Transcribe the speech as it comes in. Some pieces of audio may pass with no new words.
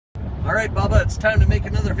All right, Bubba, it's time to make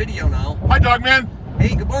another video now. Hi, Dogman.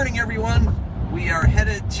 Hey, good morning, everyone. We are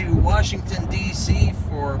headed to Washington, D.C.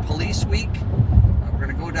 for Police Week. We're going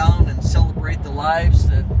to go down and celebrate the lives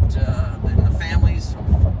and the families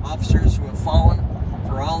of officers who have fallen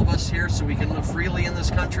for all of us here so we can live freely in this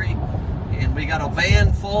country. And we got a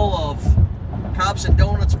van full of Cops and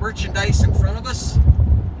Donuts merchandise in front of us.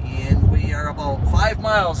 And we are about 5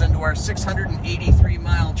 miles into our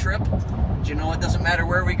 683-mile trip. But you know, it doesn't matter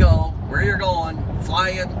where we go, where you're going,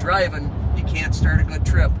 flying, driving, you can't start a good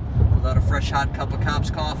trip without a fresh hot cup of Cops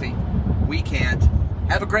coffee. We can't.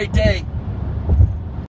 Have a great day.